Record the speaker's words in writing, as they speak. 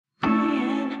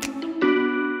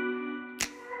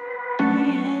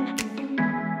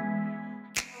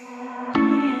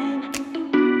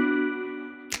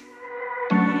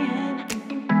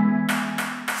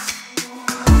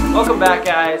Welcome back,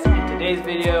 guys. In today's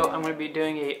video I'm going to be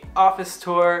doing a office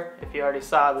tour. If you already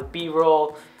saw the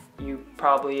b-roll, you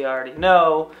probably already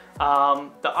know.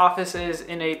 The office is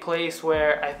in a place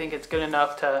where I think it's good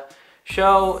enough to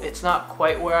show. It's not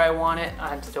quite where I want it.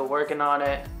 I'm still working on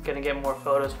it. Gonna get more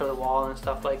photos for the wall and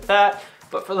stuff like that.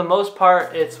 But for the most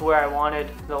part, it's where I wanted.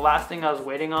 The last thing I was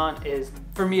waiting on is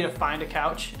for me to find a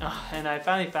couch. And I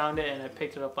finally found it and I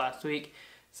picked it up last week.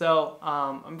 So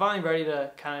I'm finally ready to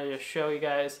kind of just show you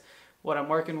guys what I'm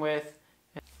working with.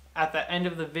 At the end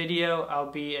of the video,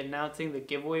 I'll be announcing the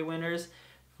giveaway winners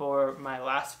for my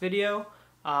last video.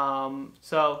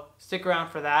 So stick around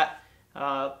for that.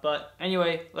 But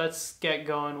anyway, let's get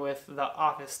going with the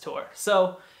office tour.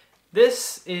 So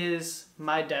this is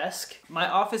my desk. My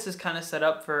office is kind of set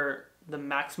up for the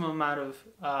maximum amount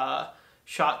of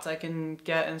shots I can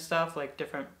get and stuff, like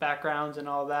different backgrounds and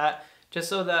all that, just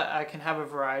so that I can have a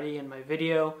variety in my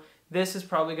video. This is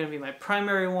probably going to be my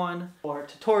primary one, or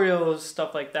tutorials,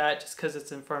 stuff like that, just because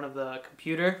it's in front of the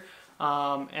computer.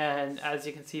 And as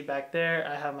you can see back there,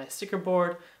 I have my sticker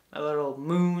board, my little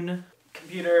moon,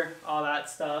 computer, all that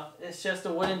stuff. It's just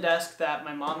a wooden desk that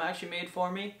my mom actually made for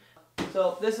me.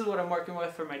 So this is what I'm working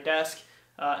with for my desk.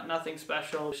 Nothing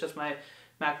special, it's just my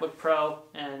MacBook Pro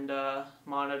and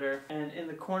monitor. And in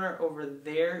the corner over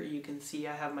there, you can see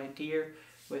I have my deer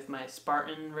with my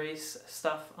Spartan race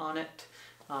stuff on it.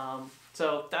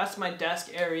 So that's my desk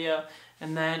area.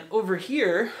 And then over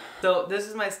here, so this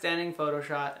is my standing photo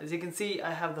shot. As you can see,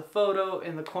 I have the photo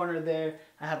in the corner there.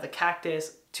 I have the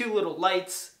cactus, two little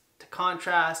lights to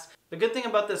contrast. The good thing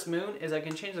about this moon is I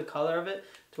can change the color of it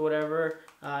to whatever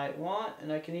I want,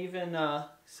 and I can even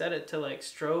set it to like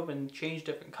strobe and change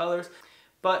different colors.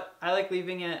 But I like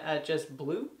leaving it at just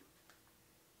blue.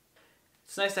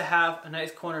 It's nice to have a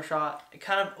nice corner shot. It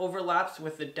kind of overlaps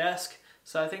with the desk,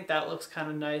 so I think that looks kind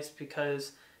of nice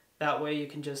because that way you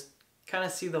can just kind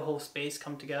of see the whole space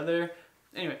come together.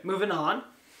 Anyway, moving on.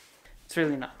 It's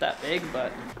really not that big,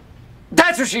 but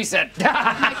that's what she said.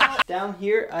 Down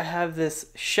here I have this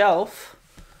shelf.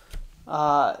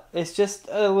 It's just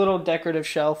a little decorative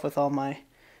shelf with all my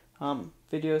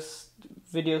video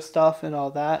stuff and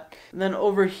all that. And then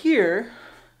over here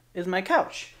is my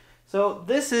couch. So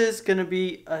this is gonna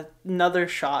be another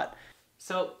shot.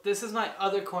 So this is my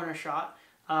other corner shot.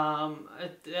 I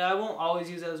won't always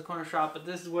use it as a corner shot, but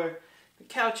this is where the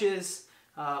couch is.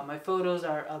 My photos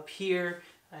are up here.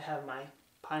 I have my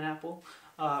pineapple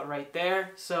right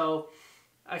there. So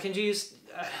I can just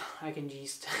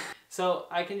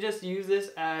use this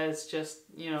as just,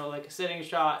 you know, like a sitting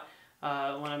shot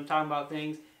when I'm talking about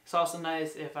things. It's also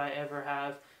nice if I ever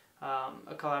have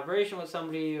a collaboration with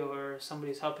somebody or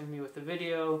somebody's helping me with the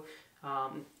video.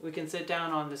 We can sit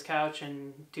down on this couch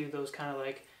and do those kind of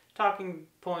like talking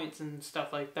points and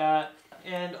stuff like that.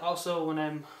 And also when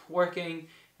I'm working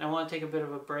and I want to take a bit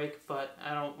of a break, but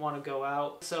I don't want to go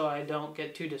out so I don't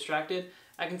get too distracted,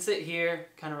 I can sit here,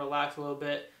 kind of relax a little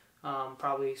bit,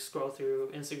 probably scroll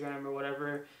through Instagram or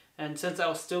whatever. And since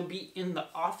I'll still be in the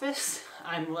office,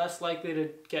 I'm less likely to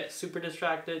get super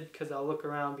distracted because I'll look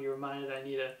around, be reminded I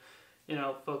need to, you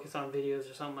know, focus on videos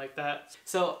or something like that.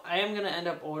 So I am going to end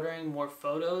up ordering more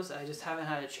photos. I just haven't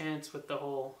had a chance with the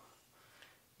whole,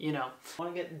 you know. I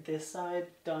want to get this side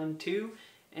done too,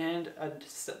 and a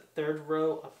third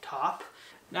row up top.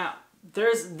 Now,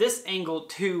 there's this angle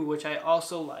too, which I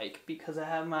also like because I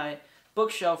have my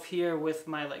bookshelf here with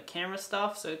my like camera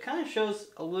stuff, so it kind of shows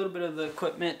a little bit of the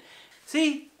equipment.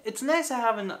 See, it's nice to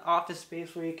have an office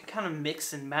space where you can kind of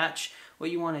mix and match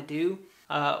what you want to do,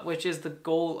 which is the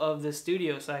goal of the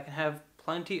studio, so I can have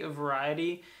plenty of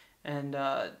variety and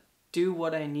do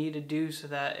what I need to do so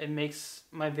that it makes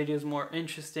my videos more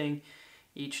interesting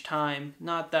each time.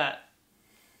 Not that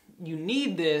you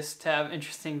need this to have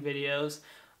interesting videos,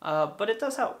 but it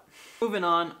does help. Moving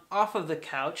on, off of the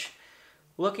couch,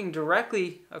 looking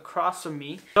directly across from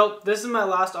me. So this is my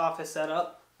last office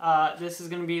setup. This is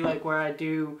going to be like where I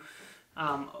do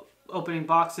opening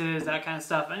boxes, that kind of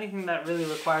stuff. Anything that really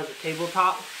requires a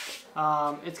tabletop.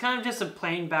 It's kind of just a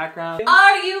plain background.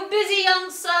 Are you busy, young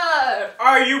sir?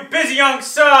 Are you busy, young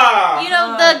sir? You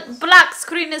know, the black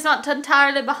screen is not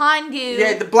entirely behind you.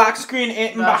 Yeah, the black screen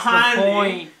ain't behind the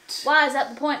point. Why is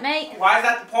that the point, mate? Why is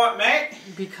that the point, mate?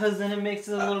 Because then it makes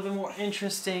it a little bit more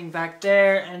interesting back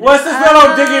there. And what's this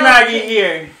little Diggy Maggie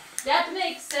here? That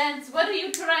makes sense. What are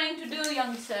you trying to do,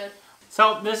 young sir?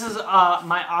 So this is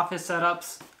my office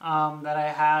setups that I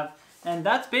have, and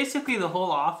that's basically the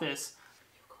whole office.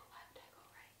 You go left,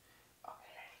 I go right.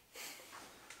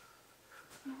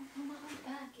 Okay. No,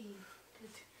 baggy.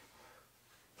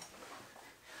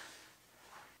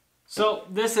 So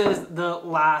this is the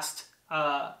last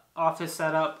office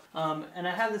setup. And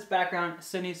I have this background, it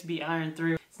still needs to be ironed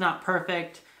through. It's not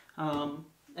perfect. And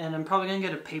I'm probably gonna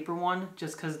get a paper one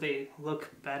just because they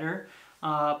look better.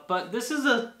 But this is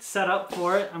a setup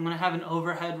for it. I'm gonna have an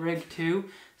overhead rig too,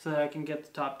 so that I can get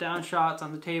the top down shots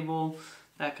on the table,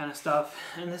 that kind of stuff.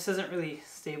 And this isn't really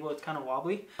stable, it's kind of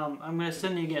wobbly. I'm gonna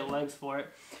still need to get legs for it.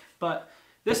 But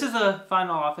this is a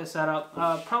final office setup.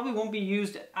 Probably won't be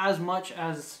used as much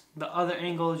as the other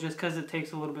angles just because it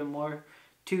takes a little bit more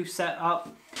to set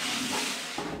up.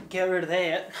 Get rid of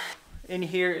that. In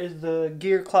here is the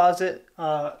gear closet.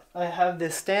 I have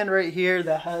this stand right here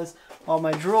that has all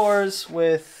my drawers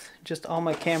with just all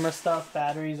my camera stuff,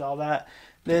 batteries, all that.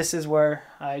 This is where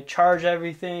I charge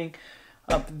everything.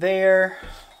 Up there,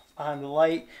 behind the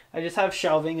light, I just have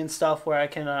shelving and stuff where I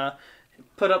can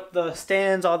put up the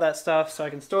stands, all that stuff, so I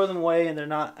can store them away and they're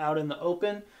not out in the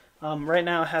open. Right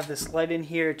now I have this light in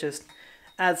here, just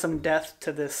add some depth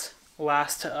to this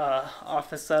last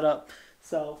office setup.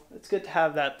 So it's good to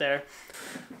have that there.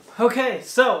 Okay,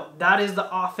 so that is the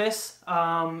office.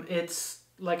 It's,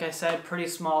 like I said, pretty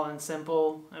small and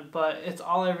simple, but it's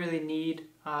all I really need.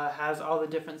 Has all the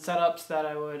different setups that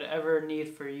I would ever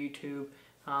need for YouTube.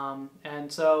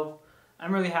 And so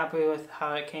I'm really happy with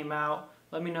how it came out.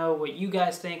 Let me know what you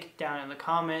guys think down in the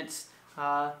comments.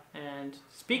 And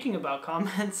speaking about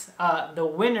comments, the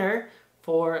winner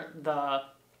for the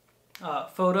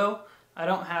photo, I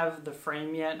don't have the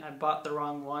frame yet. I bought the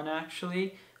wrong one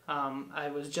actually. I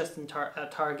was just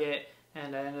at Target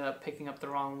and I ended up picking up the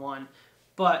wrong one.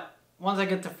 But once I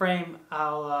get the frame,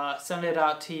 I'll send it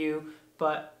out to you.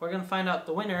 But we're gonna find out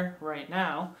the winner right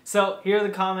now. So here are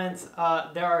the comments.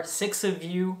 There are 6 of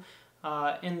you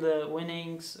in the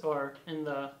winnings, or in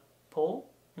the poll,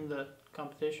 in the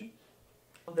competition.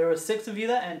 There were 6 of you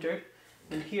that entered.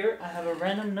 And here I have a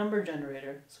random number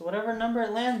generator. So whatever number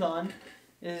it lands on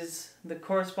is the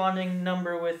corresponding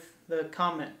number with the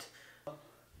comment.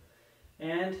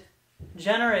 And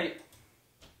generate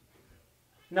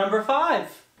number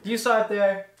 5. You saw it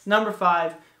there. It's number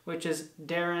 5, which is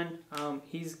Darren.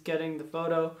 He's getting the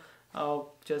photo.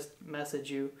 I'll just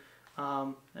message you.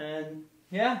 And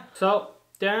yeah, so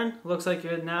Darren, looks like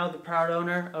you're now the proud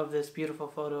owner of this beautiful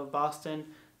photo of Boston.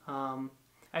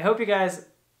 I hope you guys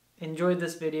enjoyed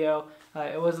this video.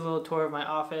 It was a little tour of my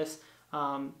office.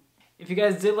 If you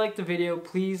guys did like the video,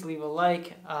 please leave a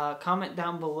like, comment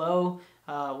down below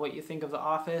what you think of the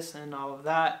office and all of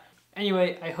that.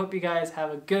 Anyway, I hope you guys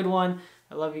have a good one.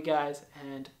 I love you guys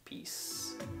and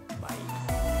peace. Bye.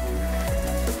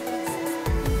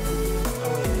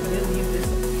 Oh wait, I didn't leave this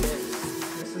like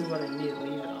this. This is what I need to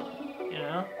leave it on, you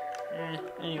know?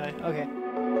 Anyway, okay.